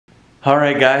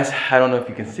Alright guys, I don't know if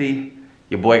you can see,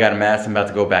 your boy got a mask. I'm about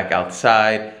to go back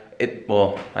outside.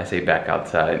 Well, I say back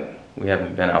outside. We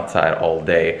haven't been outside all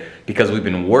day because we've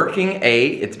been working. A,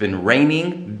 it's been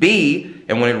raining. B,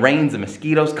 and when it rains, the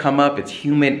mosquitoes come up. It's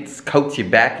humid, it coats your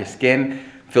back, your skin,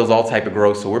 feels all type of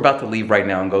gross. So we're about to leave right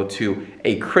now and go to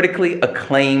a critically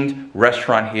acclaimed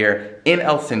restaurant here in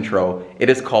El Centro. It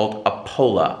is called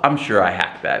Apoala. I'm sure I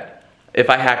hacked that. If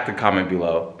I hacked it, comment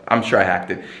below. I'm sure I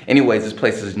hacked it. Anyways, this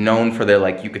place is known for their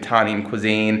like Yucatanian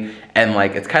cuisine, and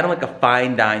like it's kind of like a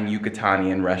fine dine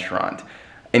Yucatanian restaurant.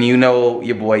 And you know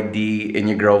your boy D and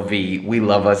your girl V, we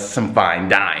love us some fine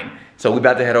dine. So we're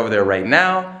about to head over there right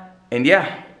now, and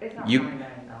yeah, it's not fine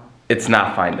dine, though. It's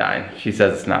not fine dine. She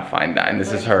says it's not fine dine.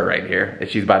 This is her right here.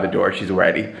 If she's by the door, she's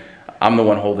ready. I'm the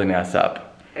one holding us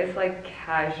up. It's like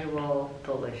casual,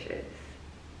 delicious.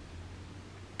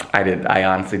 I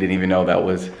honestly didn't even know that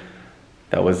was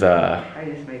I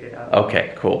just made it up.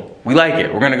 Okay, cool. We like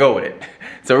it. We're gonna go with it.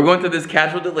 So we're going to this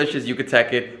casual, delicious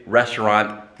Yucatecan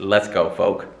restaurant. Let's go,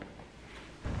 folk.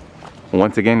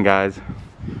 Once again, guys,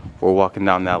 we're walking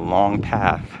down that long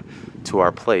path to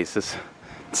our place. It's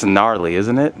gnarly,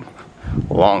 isn't it?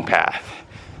 Long path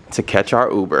to catch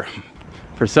our Uber.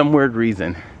 For some weird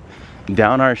reason,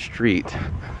 down our street,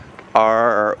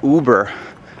 our Uber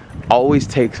always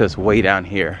takes us way down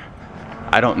here.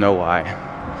 I don't know why.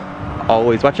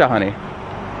 Always. Watch out, honey.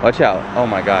 Watch out. Oh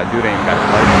my God, dude ain't got his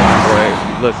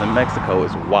lights on, boy. Listen, Mexico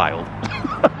is wild.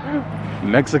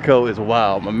 Mexico is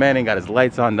wild. My man ain't got his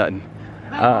lights on, nothing.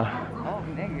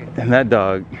 And that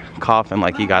dog coughing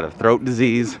like he got a throat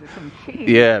disease.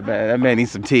 Yeah, man, that man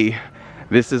needs some tea.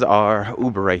 This is our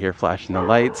Uber right here, flashing the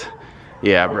lights.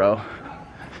 Yeah, bro.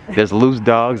 There's loose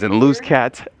dogs and loose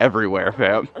cats everywhere,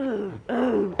 fam.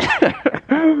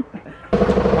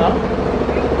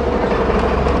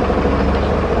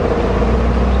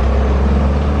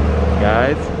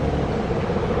 Guys,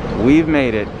 we've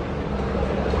made it.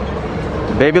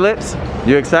 Baby lips,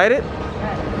 you excited?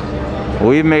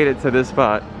 We've made it to this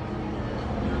spot.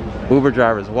 Uber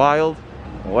driver's wild,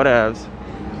 whatevs.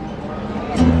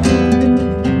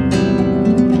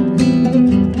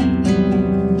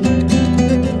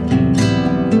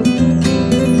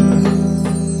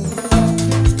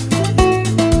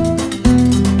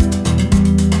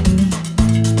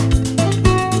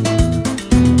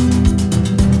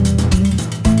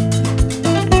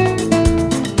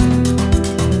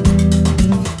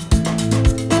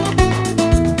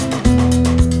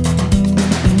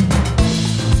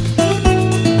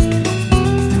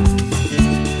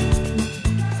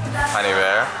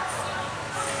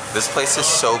 This place is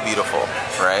so beautiful,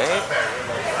 right?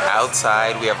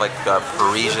 Outside we have like the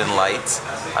Parisian lights.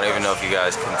 I don't even know if you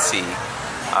guys can see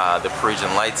the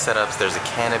Parisian light setups. There's the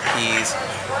canopies,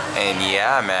 and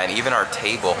yeah, man, even our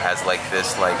table has like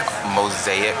this like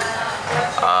mosaic,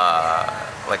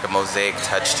 like a mosaic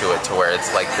touch to it, to where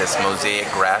it's like this mosaic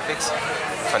graphics.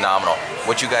 Phenomenal.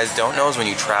 What you guys don't know is when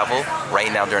you travel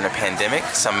right now during a pandemic,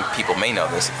 some people may know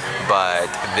this, but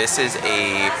this is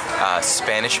a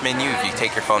Spanish menu. If you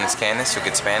take your phone and scan this, you'll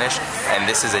get Spanish. And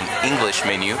this is an English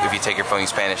menu. If you take your phone and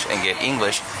Spanish and get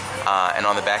English. And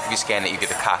on the back, if you scan it, you get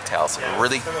the cocktails. A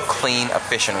really clean,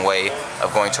 efficient way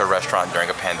of going to a restaurant during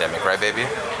a pandemic. Right, baby?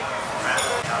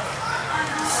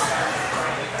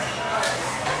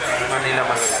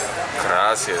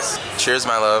 Gracias. Cheers,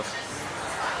 my love.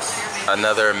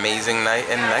 Another amazing night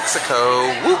in Mexico.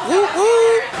 Woo, woo,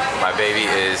 woo. My baby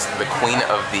is the queen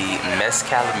of the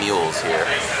mezcal mules here.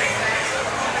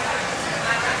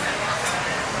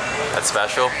 That's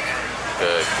special?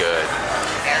 Good, good.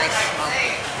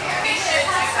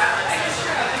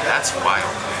 That's wild.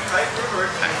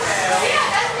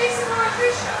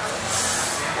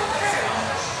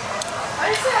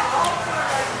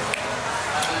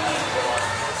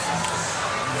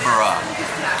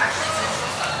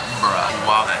 Bruh,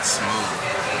 wow, that's smooth.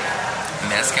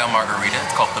 Mezcal margarita,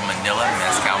 it's called the Manila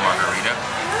Mezcal Margarita.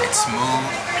 It's smooth,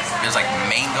 there's like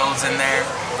mangoes in there,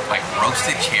 like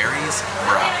roasted cherries.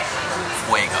 Bruh,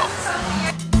 fuego.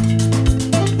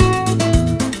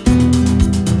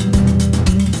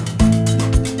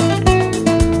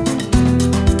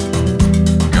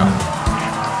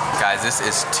 Guys, this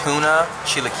is tuna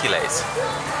chilaquiles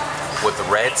with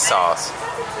red sauce.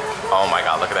 Oh my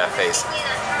God, look at that face.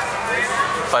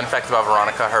 Fun fact about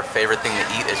Veronica, her favorite thing to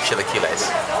eat is chilaquiles.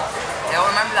 They'll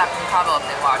remember that from Cabo if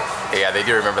they watch. Yeah, they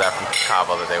do remember that from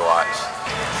Cabo that they watch.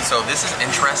 So this is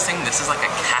interesting. This is like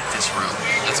a cactus root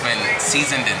that's been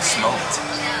seasoned and smoked.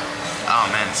 Oh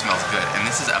man, it smells good. And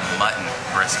this is a mutton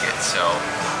brisket. So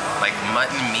like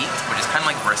mutton meat, which is kind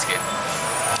of like brisket.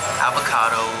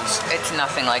 avocados. It's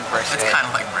nothing like brisket. It's kind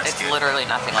of like brisket. It's literally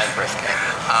nothing like brisket.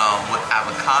 With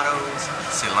avocados,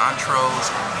 cilantros,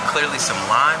 clearly some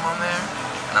lime on there.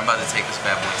 And I'm about to take this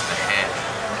bad boy to the head.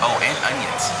 Oh, and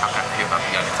onions. How can I forget about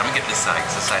the onions? I'm gonna get this side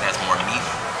because this side has more meat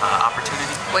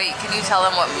opportunity. Wait, can you tell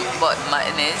them what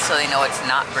mutton is so they know it's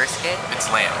not brisket? It's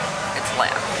lamb. It's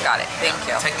lamb. Got it. Thank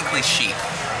you. Technically sheep.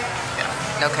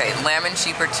 Yeah. Okay, lamb and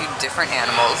sheep are two different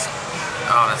animals.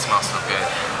 Oh, that smells so good.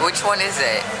 Which one is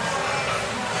it?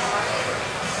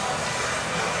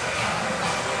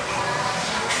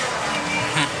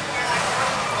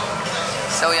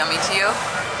 So yummy to you?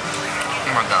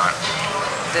 Oh my god.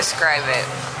 Describe it.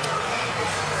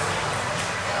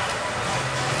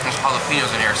 There's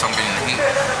jalapenos in here, so I'm getting the heat.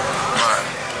 But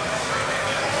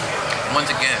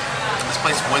once again, this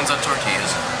place wins on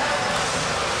tortillas.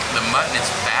 The mutton is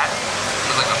fat.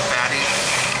 It's like a fatty,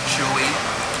 chewy,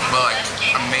 but like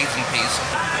amazing piece.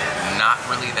 Not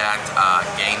really that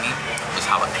gamey. There's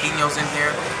jalapenos in here.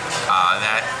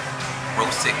 That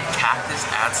roasted cactus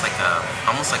adds like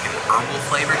almost like an herbal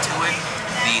flavor to it.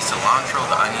 The cilantro,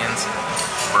 the onions,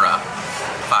 bruh.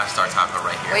 5-star taco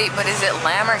right here. Wait, but is it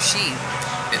lamb or sheep?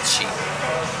 It's sheep.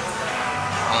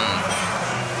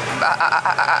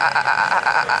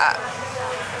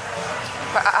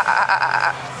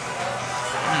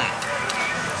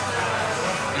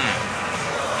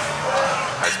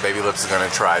 As Baby Lips is gonna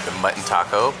try the mutton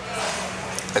taco.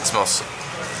 It smells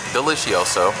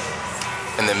delicioso,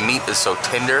 and the meat is so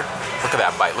tender. Look at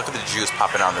that bite. Look at the juice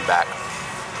popping out in the back.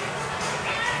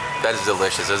 That is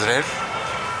delicious, isn't it?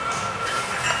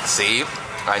 See?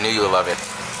 I knew you would love it.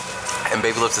 And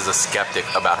Baby Lips is a skeptic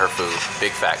about her food.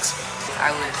 Big facts. I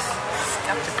was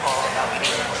skeptical about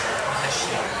eating the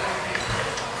sheep.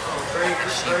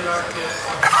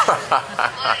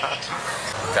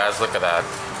 Guys, look at that.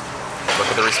 Look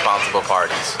at the responsible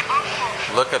parties.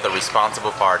 Look at the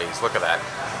responsible parties. Look at that.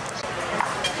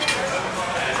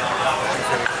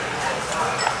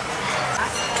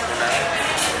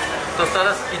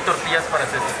 Tostadas y tortillas para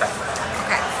hacer esta.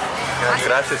 Okay.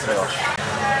 Gracias, amigo.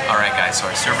 Alright guys, so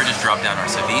our server just dropped down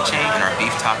our ceviche and our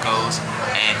beef tacos,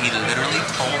 and he literally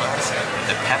told us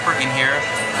the pepper in here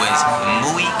was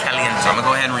muy caliente. So I'm gonna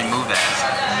go ahead and remove that.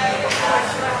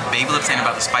 Baby Lips ain't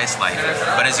about the spice life,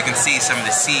 but as you can see, some of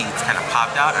the seeds kind of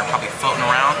popped out and are probably floating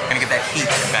around. Gonna get that heat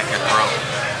back your throat.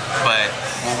 But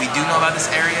what we do know about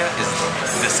this area is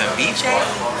the ceviche.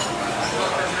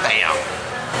 Bam.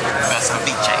 The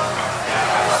ceviche.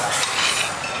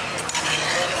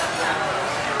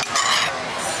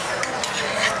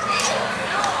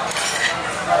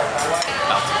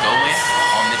 About to go in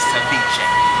on this ceviche.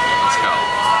 Let's go.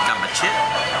 Got my chip.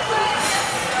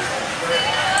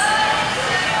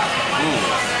 Ooh,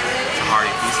 it's a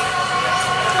hearty piece.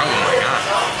 Oh my god.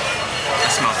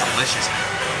 That smells delicious.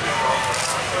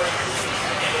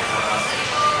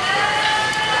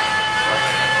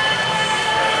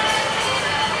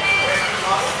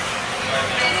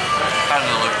 That's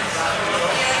delicious.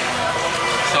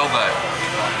 So good.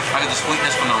 I get the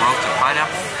sweetness from the roasted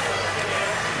pineapple.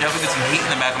 Definitely get some heat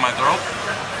in the back of my throat.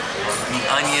 The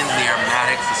onions, the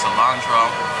aromatics, the cilantro,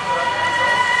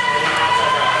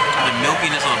 the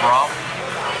milkiness of the broth.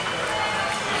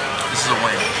 This is a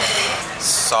win.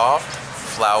 Soft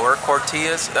flour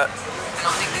tortillas. I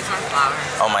don't think these are flour.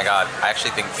 Oh my god, I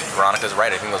actually think Veronica's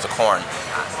right. I think it was a corn.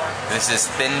 This is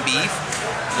thin beef.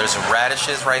 There's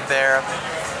radishes right there.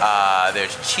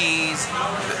 There's cheese.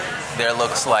 There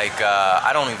looks like,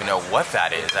 I don't even know what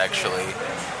that is actually.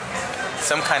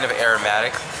 Some kind of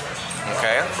aromatic,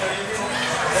 okay?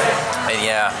 And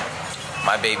yeah,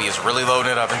 my baby is really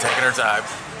loading it up and taking her time.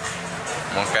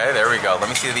 Okay, there we go. Let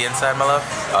me see the inside, my love.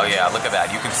 Oh yeah, look at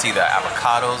that. You can see the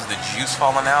avocados, the juice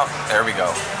falling out. There we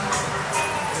go.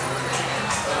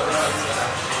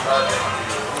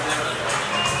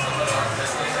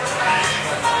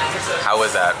 How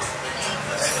was that?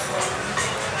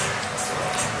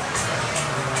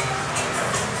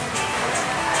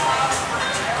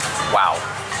 Wow.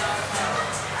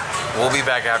 We'll be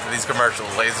back after these commercials,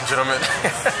 ladies and gentlemen.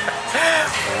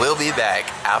 We'll be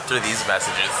back after these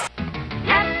messages.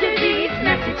 After these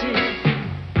messages,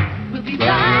 we'll be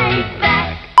right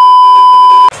back.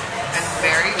 It's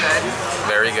very good.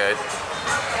 Very good.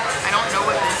 I don't know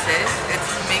what this is. It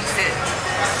makes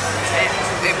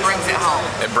it brings it home.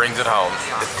 It brings it home.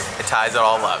 It ties it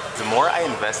all up. The more I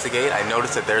investigate, I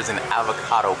notice that there's an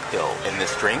avocado pill in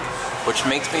this drink, which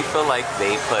makes me feel like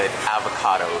they put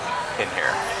avocado in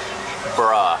here.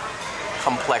 Bruh.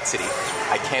 Complexity.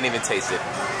 I can't even taste it.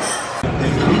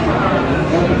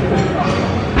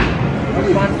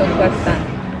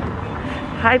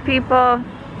 Hi people.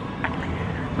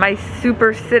 my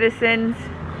super citizens.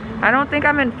 I don't think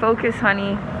I'm in focus,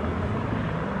 honey.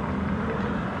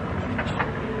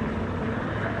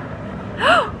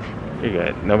 You're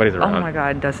good. Nobody's around. Oh my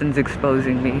God, Dustin's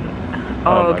exposing me.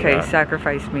 Oh my okay, God.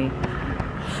 sacrifice me.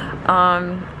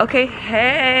 Okay,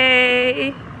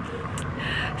 hey.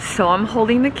 So I'm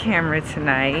holding the camera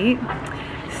tonight.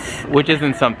 Which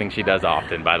isn't something she does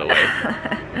often, by the way.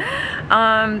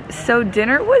 So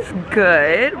dinner was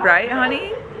good, right,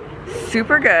 honey?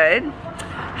 Super good.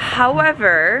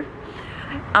 However,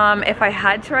 if I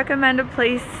had to recommend a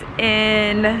place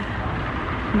in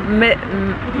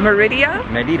Merida,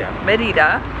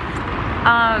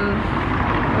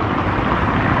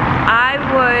 I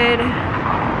would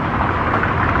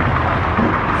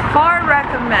far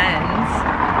recommend,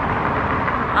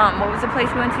 what was the place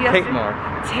we went to yesterday?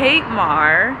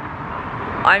 Tamar.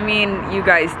 I mean, you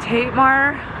guys,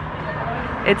 Tamar,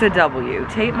 it's a W.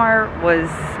 Tamar was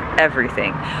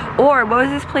everything. Or what was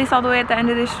this place all the way at the end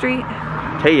of the street?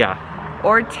 Taya.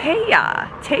 Or Taya.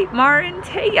 Tamar and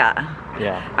Taya.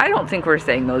 Yeah. I don't think we're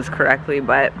saying those correctly,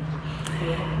 but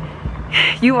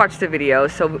you watched the video,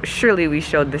 so surely we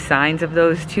showed the signs of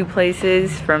those two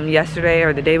places from yesterday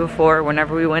or the day before,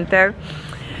 whenever we went there.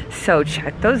 So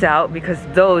check those out because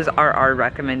those are our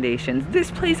recommendations.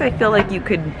 This place, I feel like you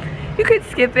could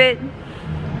skip it.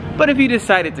 But if you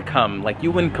decided to come, like,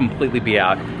 you wouldn't completely be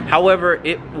out. However,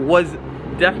 it was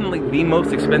definitely the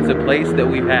most expensive place that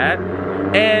we've had.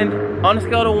 And on a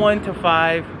scale of 1 to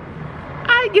 5,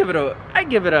 I give it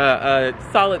a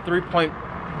solid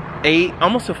 3.8,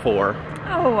 almost a 4.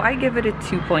 Oh, I give it a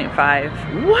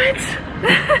 2.5. What?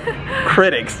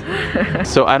 Critics.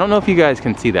 So I don't know if you guys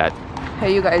can see that.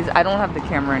 Hey, you guys, I don't have the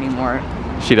camera anymore.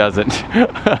 She doesn't. So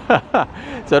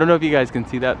I don't know if you guys can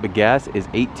see that, but gas is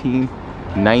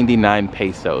 18.99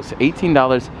 pesos.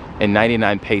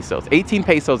 $18.99 pesos. 18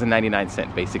 pesos and 99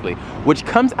 cents, basically. Which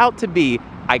comes out to be,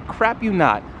 I crap you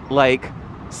not, like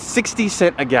 60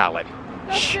 cents a gallon.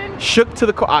 Shook to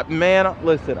the car. Man,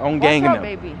 listen, I'm ganging them.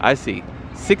 Baby? I see.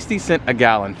 60 cents a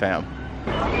gallon, fam.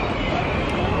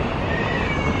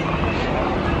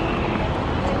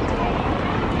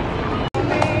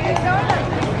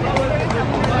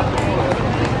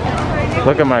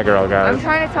 Look at my girl, guys. I'm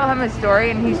trying to tell him a story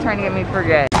and he's trying to get me to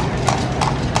forget.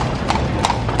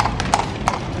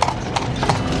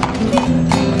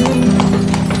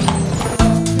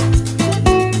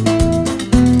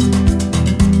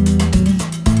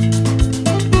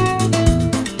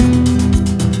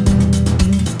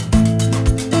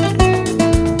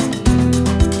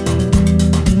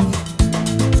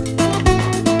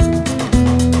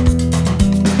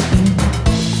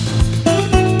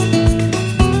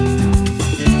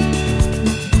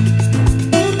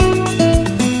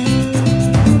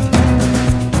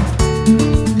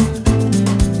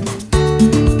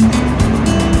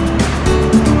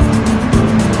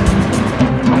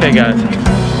 Okay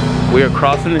guys, we are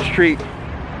crossing the street,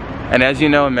 and as you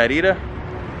know in Merida,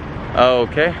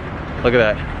 okay, look at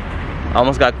that. I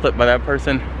almost got clipped by that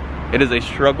person. It is a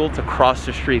struggle to cross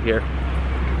the street here.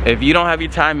 If you don't have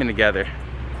your timing together,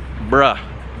 bruh,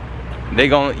 you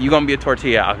gonna be a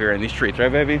tortilla out here in these streets,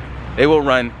 right baby? They will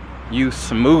run you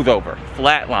smooth over,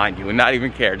 flatline you, and not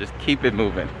even care. Just keep it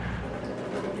moving.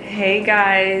 Hey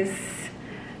guys,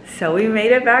 so we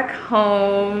made it back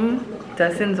home.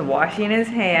 Dustin's washing his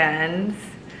hands.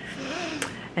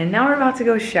 And now we're about to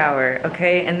go shower,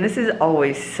 okay? And this is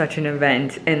always such an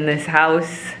event in this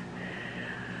house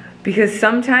because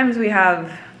sometimes we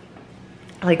have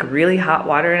like really hot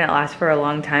water and it lasts for a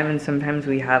long time, and sometimes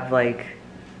we have like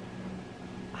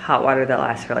hot water that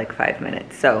lasts for like 5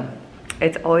 minutes. So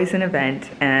it's always an event,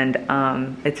 and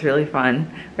it's really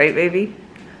fun, right baby?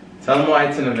 Tell them why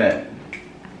it's an event.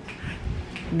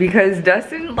 Because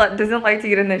Dustin doesn't like to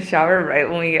get in the shower right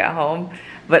when we get home,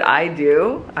 but I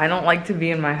do. I don't like to be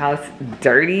in my house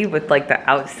dirty with like the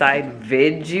outside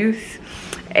vid juice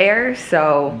air,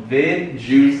 so. Vid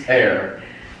juice air.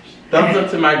 Thumbs up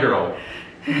to my girl.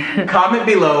 Comment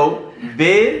below,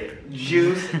 vid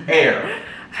juice air.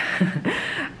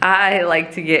 I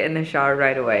like to get in the shower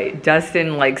right away.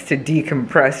 Dustin likes to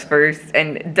decompress first.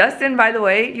 And Dustin, by the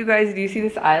way, you guys, do you see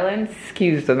this island?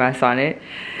 Excuse the mess on it.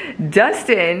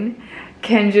 Dustin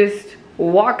can just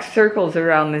walk circles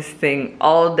around this thing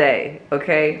all day,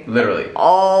 okay? Literally.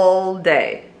 All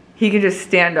day. He can just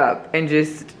stand up and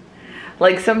just,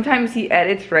 like sometimes he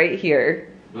edits right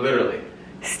here. Literally.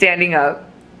 Standing up.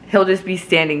 He'll just be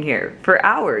standing here for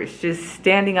hours, just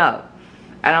standing up.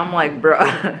 And I'm like,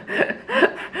 bruh,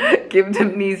 give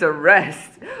them knees a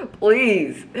rest,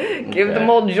 please. Give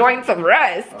them old joints a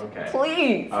rest,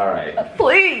 please. All right.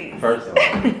 Please. First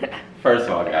First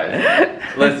of all, guys,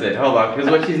 listen, hold on,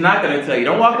 because what she's not gonna tell you,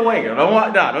 don't walk away, girl.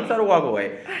 Don't try to walk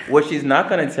away. What she's not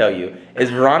gonna tell you is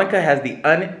Veronica has the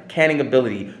uncanny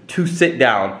ability to sit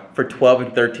down for 12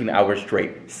 and 13 hours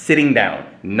straight, sitting down,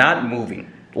 not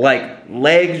moving, like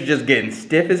legs just getting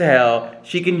stiff as hell.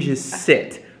 She can just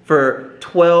sit for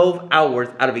 12 hours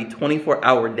out of a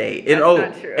 24-hour day, and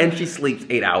not true. And she sleeps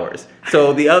 8 hours.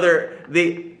 So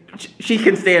she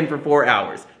can stand for 4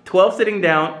 hours. 12 sitting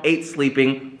down, 8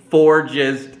 sleeping, 4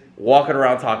 just walking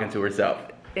around talking to herself.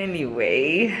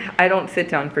 Anyway, I don't sit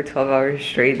down for 12 hours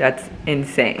straight. That's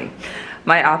insane.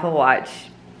 My Apple Watch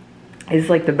is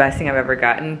like the best thing I've ever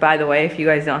gotten. By the way, if you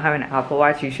guys don't have an Apple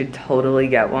Watch, you should totally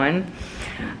get one.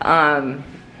 I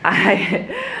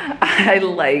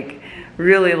like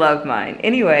really love mine.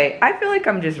 Anyway, I feel like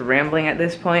I'm just rambling at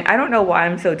this point. I don't know why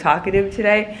I'm so talkative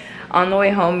today. On the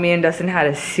way home, me and Dustin had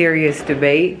a serious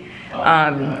debate.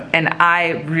 And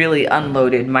I really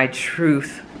unloaded my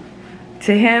truth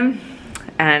to him,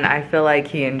 and I feel like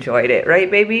he enjoyed it. Right,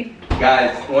 baby?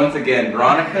 Guys, once again,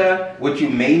 Veronica, what you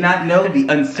may not know, the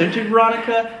uncensored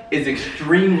Veronica is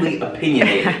extremely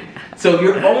opinionated. So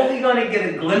you're only gonna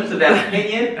get a glimpse of that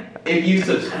opinion if you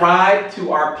subscribe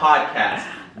to our podcast.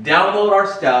 Download our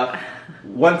stuff.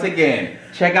 Once again,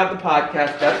 check out the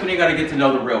podcast. That's when you're gonna get to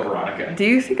know the real Veronica. Do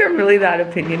you think I'm really that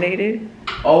opinionated?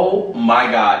 Oh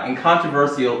my God, and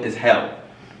controversial as hell.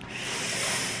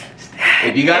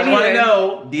 If you guys want to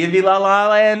know, DnV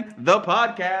LaLaLand, the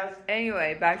podcast.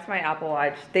 Anyway, back to my Apple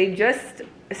Watch. They just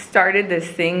started this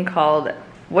thing called,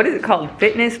 what is it called?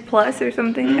 Fitness Plus or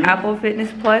something? Apple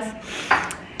Fitness Plus.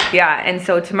 Yeah, and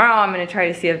so tomorrow I'm going to try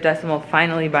to see if Dustin will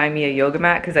finally buy me a yoga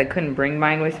mat, because I couldn't bring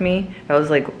mine with me. That was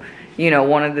like, you know,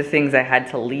 one of the things I had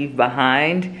to leave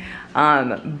behind.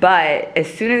 But as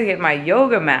soon as I get my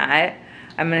yoga mat,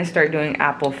 I'm gonna start doing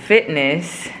Apple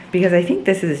Fitness, because I think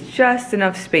this is just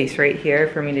enough space right here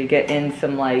for me to get in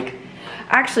some like,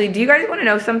 actually, do you guys wanna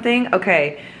know something?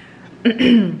 Okay,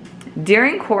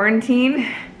 during quarantine,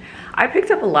 I picked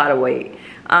up a lot of weight.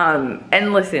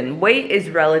 And listen, weight is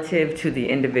relative to the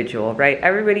individual, right?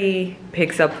 Everybody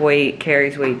picks up weight,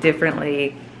 carries weight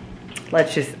differently.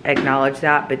 Let's just acknowledge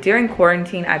that. But during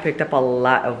quarantine, I picked up a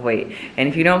lot of weight. And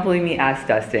if you don't believe me, ask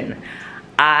Dustin.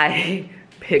 I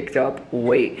picked up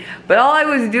weight. But all I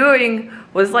was doing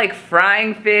was like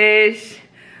frying fish,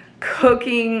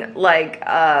 cooking, like,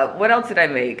 what else did I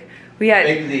make? We had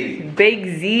baked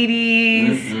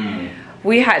ziti.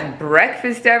 We had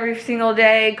breakfast every single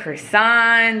day,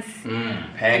 croissants.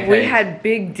 Pancakes. We had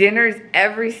big dinners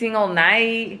every single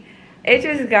night. It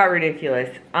just got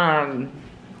ridiculous. And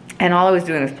all I was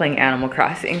doing was playing Animal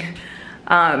Crossing.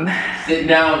 Sitting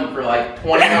down for like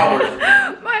 20 hours.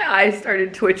 My eyes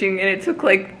started twitching and it took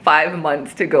like 5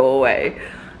 months to go away.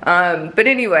 But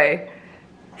anyway,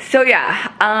 so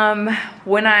yeah,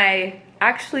 when I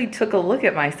actually took a look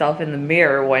at myself in the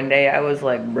mirror one day, I was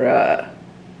like, bruh.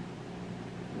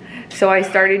 So I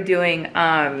started doing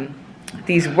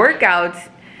these workouts,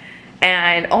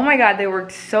 and oh my God, they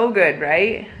worked so good,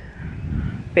 right?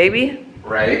 Baby?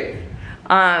 Right.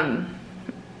 Oh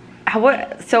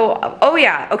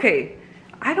yeah, okay.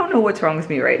 I don't know what's wrong with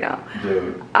me right now.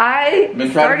 Dude. I've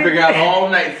been trying to figure out all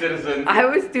night, citizen. I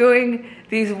was doing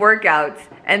these workouts,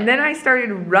 and then I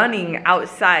started running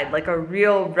outside like a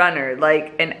real runner.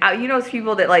 Like, and you know those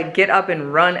people that like get up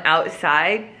and run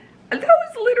outside? That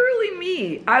was literally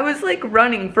me. I was like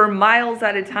running for miles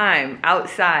at a time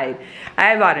outside.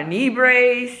 I bought a knee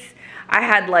brace. I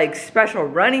had like special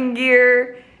running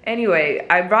gear. Anyway,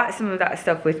 I brought some of that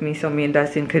stuff with me so me and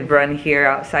Dustin could run here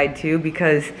outside too,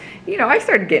 because, you know, I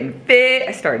started getting fit.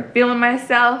 I started feeling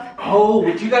myself. Oh,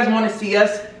 would you guys want to see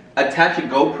us attach a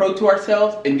GoPro to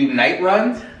ourselves and do night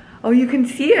runs? Oh, you can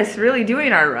see us really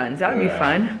doing our runs. That would be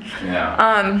fun.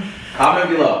 Yeah. Comment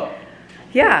below.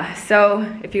 Yeah, so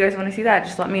if you guys want to see that,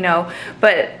 just let me know.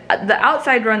 But the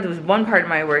outside runs was one part of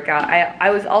my workout.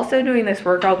 I was also doing this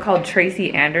workout called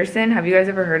Tracy Anderson. Have you guys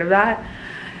ever heard of that?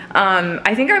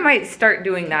 I think I might start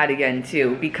doing that again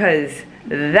too, because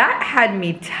that had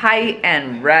me tight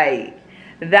and right.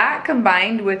 That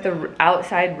combined with the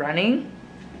outside running,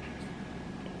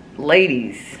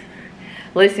 ladies,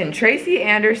 listen, Tracy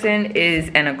Anderson is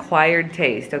an acquired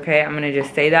taste, okay? I'm gonna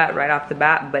just say that right off the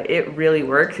bat, but it really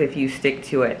works if you stick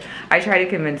to it. I try to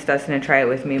convince Dustin to try it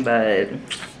with me, but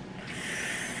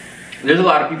there's a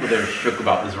lot of people that are shook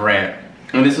about this rant.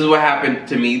 And this is what happened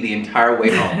to me the entire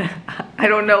way home. I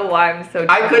don't know why I'm so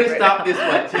I could have right stopped now. this,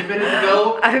 what, 10 minutes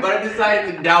ago? But I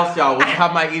decided to douse y'all with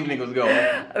how my evening was going.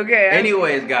 Okay.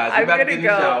 Anyways, guys, we're about to get in the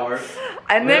shower.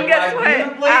 And then guess what?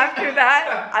 After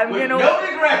that, I'm with gonna... no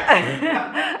regrets.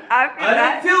 After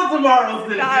that... Until tomorrow,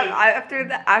 citizens.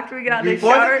 After we get out of the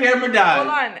Before shower... the camera dies. Hold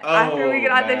on. Oh, after we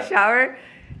get out of the shower,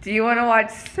 do you want to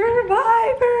watch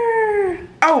Survivor?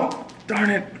 Oh, darn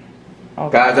it.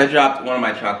 Okay. Guys, I dropped one of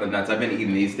my chocolate nuts. I've been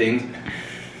eating these things.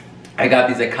 I got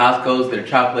these at Costco's. They're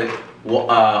chocolate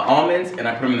almonds, and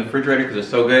I put them in the refrigerator because they're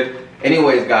so good.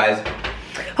 Anyways, guys.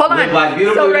 Hold on.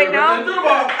 So right now...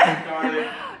 darling.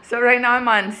 So right now I'm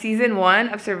on season 1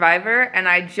 of Survivor, and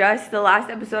the last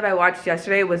episode I watched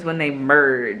yesterday was when they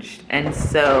merged, and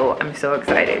so I'm so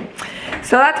excited.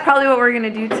 So that's probably what we're gonna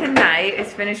do tonight,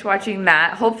 is finish watching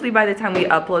that. Hopefully by the time we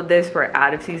upload this, we're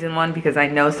out of season 1, because I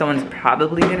know someone's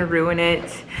probably gonna ruin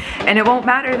it, and it won't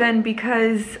matter then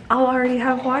because I'll already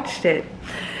have watched it.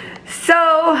 So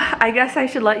I guess I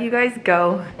should let you guys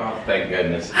go. Oh, thank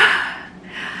goodness.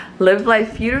 Live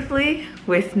life beautifully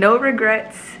with no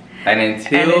regrets. And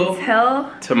until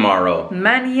tomorrow.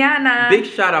 Mañana. Big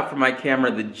shout out for my camera,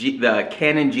 the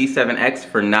Canon G7X,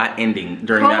 for not ending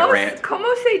during that rant.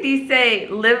 Como se dice,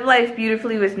 live life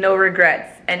beautifully with no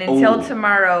regrets. And until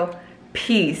tomorrow,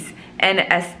 peace en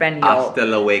español. Hasta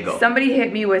luego. Somebody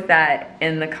hit me with that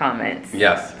in the comments.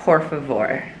 Yes. Por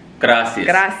favor. Gracias.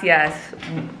 Gracias.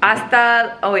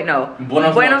 Hasta, oh wait, no.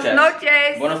 Buenos noches.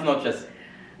 Noches. Buenos noches.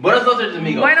 Buenos noches,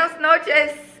 amigos. Buenos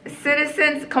noches,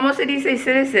 citizens. Como se dice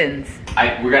citizens?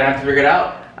 We're gonna have to figure it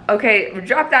out. Okay,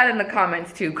 drop that in the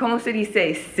comments too. Como se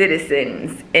dice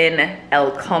citizens in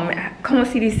como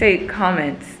se dice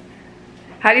comments?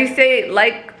 How do you say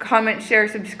like, comment, share,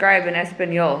 subscribe in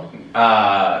español?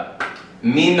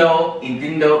 Mi no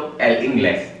entiendo el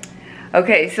inglés.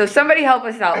 Okay, so somebody help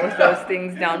us out with those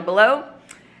things down below.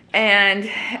 And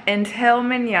until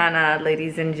mañana,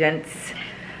 ladies and gents,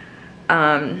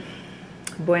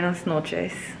 buenas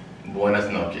noches. Buenas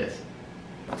noches.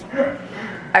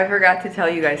 I forgot to tell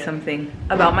you guys something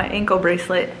about my ankle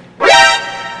bracelet.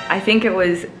 I think it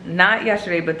was not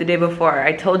yesterday, but the day before.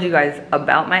 I told you guys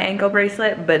about my ankle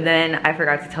bracelet, but then I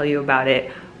forgot to tell you about it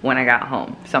when I got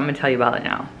home. So I'm gonna tell you about it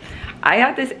now. I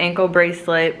got this ankle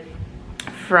bracelet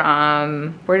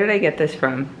from, where did I get this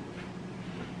from?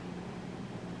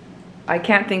 I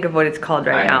can't think of what it's called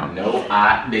right now. No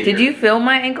idea. Did you film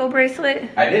my ankle bracelet?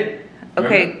 I did.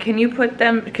 Okay,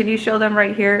 Remember? can you show them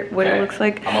right here what it looks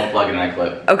like? I'm gonna plug in that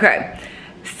clip. Okay,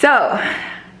 so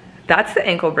that's the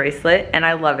ankle bracelet and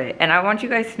I love it. And I want you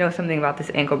guys to know something about this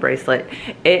ankle bracelet.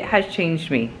 It has changed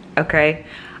me, okay?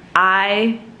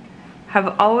 I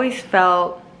have always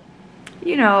felt,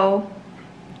 you know,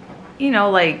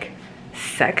 like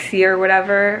sexy or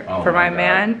whatever for my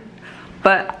man.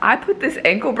 But I put this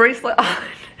ankle bracelet on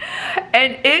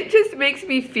and it just makes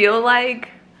me feel like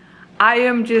I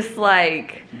am just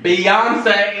like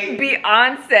Beyonce,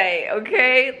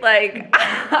 okay? Like,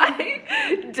 I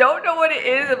don't know what it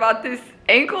is about this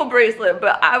ankle bracelet,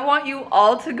 but I want you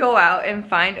all to go out and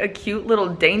find a cute little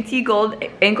dainty gold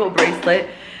ankle bracelet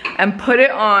and put it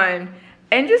on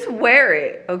and just wear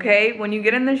it, okay? When you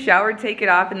get in the shower, take it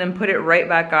off and then put it right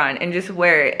back on and just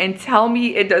wear it. And tell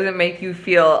me it doesn't make you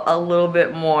feel a little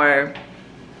bit more,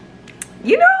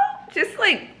 you know, just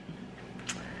like,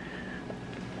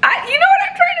 you know what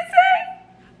I'm trying to say?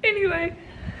 Anyway,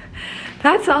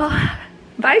 that's all.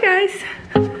 Bye, guys.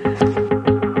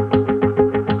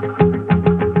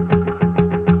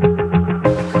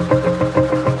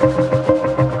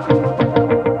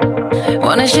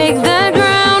 Wanna shake the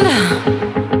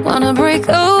ground, wanna break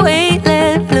away,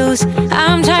 let loose.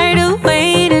 I'm tired of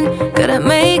waiting, gotta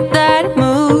make that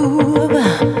move.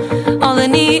 All the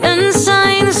neon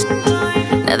signs,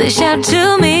 now they shout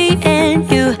to me and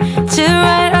you to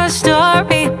write our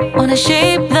story. Wanna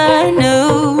shape the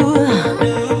news.